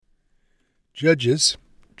Judges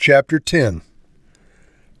chapter 10.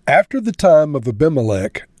 After the time of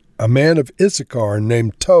Abimelech, a man of Issachar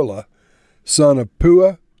named Tola, son of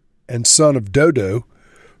Puah and son of Dodo,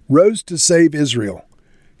 rose to save Israel.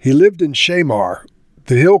 He lived in Shamar,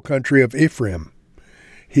 the hill country of Ephraim.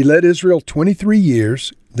 He led Israel 23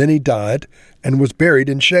 years, then he died and was buried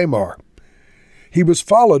in Shamar. He was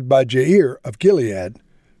followed by Jair of Gilead,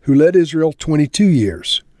 who led Israel 22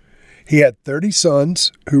 years. He had 30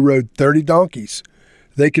 sons who rode 30 donkeys.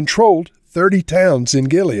 They controlled 30 towns in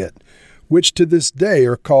Gilead, which to this day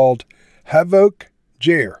are called Havoth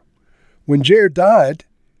Jair. When Jair died,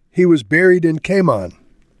 he was buried in Kamon.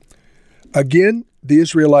 Again, the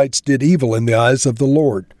Israelites did evil in the eyes of the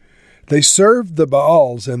Lord. They served the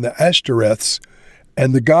Baals and the Ashtoreths,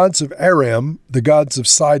 and the gods of Aram, the gods of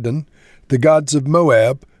Sidon, the gods of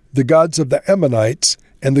Moab, the gods of the Ammonites,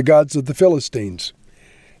 and the gods of the Philistines.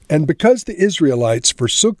 And because the Israelites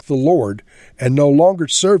forsook the Lord and no longer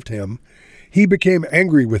served him, he became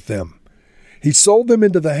angry with them. He sold them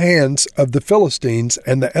into the hands of the Philistines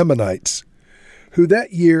and the Ammonites, who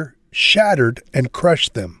that year shattered and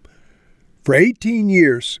crushed them. For 18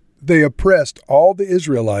 years they oppressed all the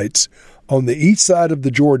Israelites on the east side of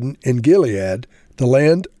the Jordan in Gilead, the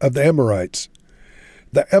land of the Amorites.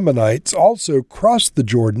 The Ammonites also crossed the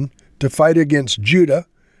Jordan to fight against Judah,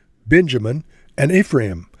 Benjamin, and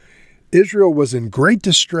Ephraim. Israel was in great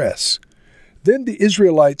distress. Then the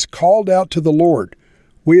Israelites called out to the Lord,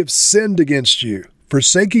 "We have sinned against you,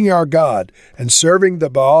 forsaking our God and serving the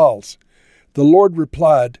Baals." The Lord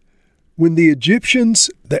replied, "When the Egyptians,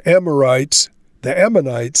 the Amorites, the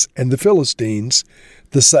Ammonites, and the Philistines,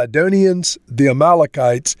 the Sidonians, the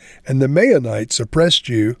Amalekites, and the Maonites oppressed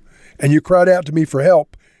you, and you cried out to me for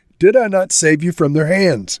help, did I not save you from their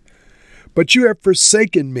hands? But you have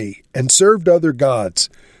forsaken me and served other gods,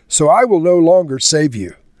 so I will no longer save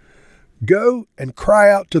you. Go and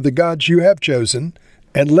cry out to the gods you have chosen,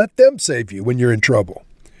 and let them save you when you're in trouble."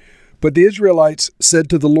 But the Israelites said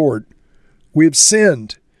to the Lord, "We have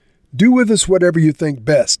sinned. Do with us whatever you think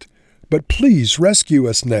best, but please rescue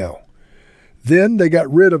us now." Then they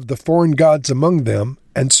got rid of the foreign gods among them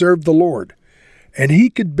and served the Lord, and he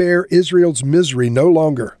could bear Israel's misery no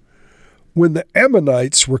longer. When the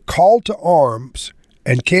Ammonites were called to arms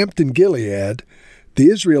and camped in Gilead, the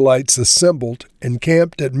Israelites assembled and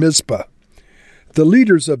camped at Mizpah. The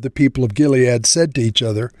leaders of the people of Gilead said to each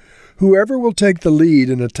other, "Whoever will take the lead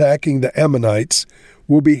in attacking the Ammonites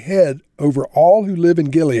will be head over all who live in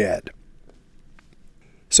Gilead."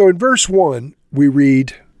 So in verse 1, we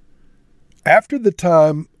read, "After the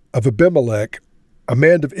time of Abimelech, a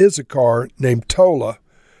man of Issachar named Tola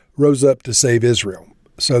rose up to save Israel."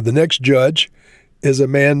 So the next judge is a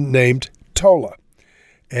man named Tola.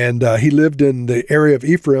 And he lived in the area of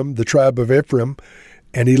Ephraim, the tribe of Ephraim,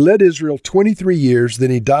 and he led Israel 23 years, then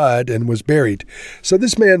he died and was buried. So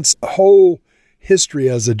this man's whole history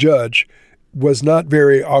as a judge was not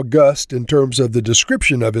very august in terms of the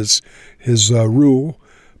description of his rule,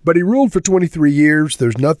 but he ruled for 23 years.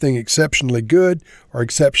 There's nothing exceptionally good or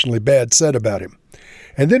exceptionally bad said about him.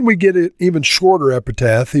 And then we get an even shorter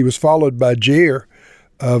epitaph. He was followed by Jair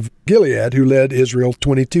of Gilead, who led Israel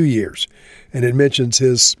 22 years. And it mentions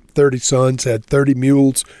his 30 sons had 30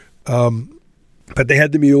 mules, but they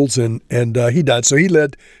had the mules, and he died. So he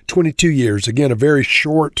led 22 years. Again, a very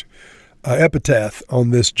short epitaph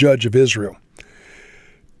on this judge of Israel.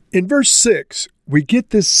 In verse 6, we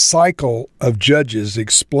get this cycle of judges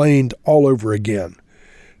explained all over again.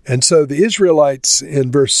 And so the Israelites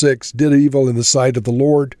in verse 6 did evil in the sight of the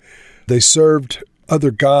Lord. They served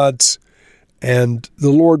other gods, and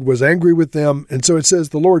the Lord was angry with them. And so it says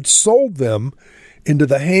the Lord sold them into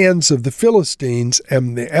the hands of the Philistines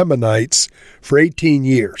and the Ammonites for 18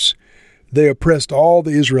 years. They oppressed all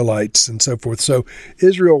the Israelites and so forth. So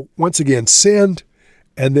Israel once again sinned,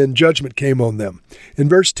 and then judgment came on them. In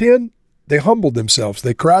verse 10, they humbled themselves.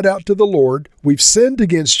 They cried out to the Lord, "We've sinned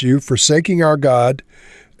against you, forsaking our God,"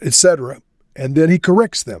 etc. And then he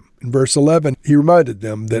corrects them. In verse 11, he reminded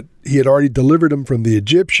them that he had already delivered them from the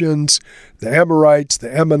Egyptians, the Amorites,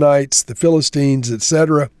 the Ammonites, the Philistines,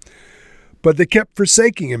 etc. But they kept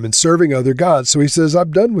forsaking him and serving other gods. So he says,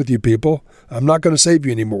 "I'm done with you people. I'm not going to save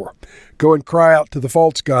you anymore. Go and cry out to the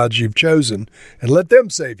false gods you've chosen and let them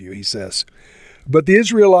save you," he says. But the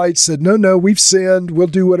Israelites said, No, we've sinned. We'll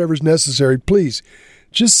do whatever's necessary. Please,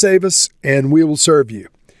 just save us and we will serve you."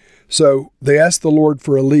 So they asked the Lord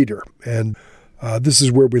for a leader, and this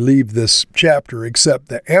is where we leave this chapter, except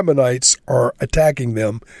the Ammonites are attacking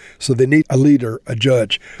them, so they need a leader, a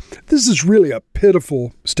judge. This is really a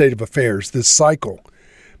pitiful state of affairs, this cycle.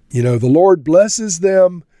 You know, the Lord blesses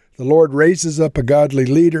them, the Lord raises up a godly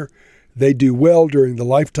leader, they do well during the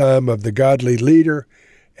lifetime of the godly leader,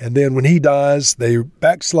 and then when he dies, they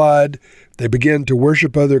backslide, they begin to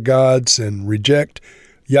worship other gods and reject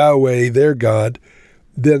Yahweh, their God.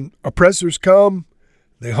 Then oppressors come,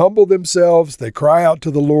 they humble themselves, they cry out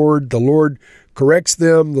to the Lord corrects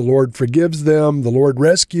them, the Lord forgives them, the Lord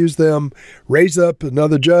rescues them, raise up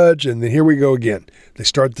another judge, and then here we go again. They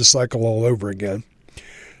start the cycle all over again.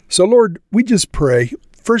 So Lord, we just pray,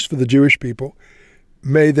 first for the Jewish people,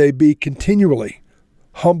 may they be continually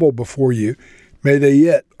humble before you. May they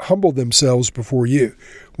yet humble themselves before you.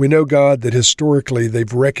 We know, God, that historically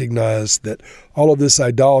they've recognized that all of this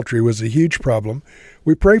idolatry was a huge problem.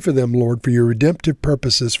 We pray for them, Lord, for your redemptive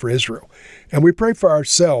purposes for Israel. And we pray for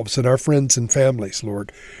ourselves and our friends and families,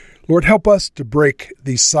 Lord. Lord, help us to break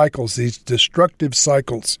these cycles, these destructive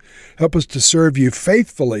cycles. Help us to serve you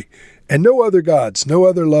faithfully and no other gods, no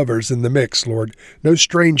other lovers in the mix, Lord. No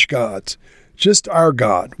strange gods. Just our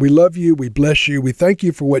God. We love you. We bless you. We thank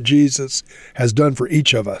you for what Jesus has done for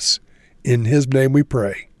each of us. In his name we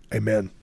pray. Amen.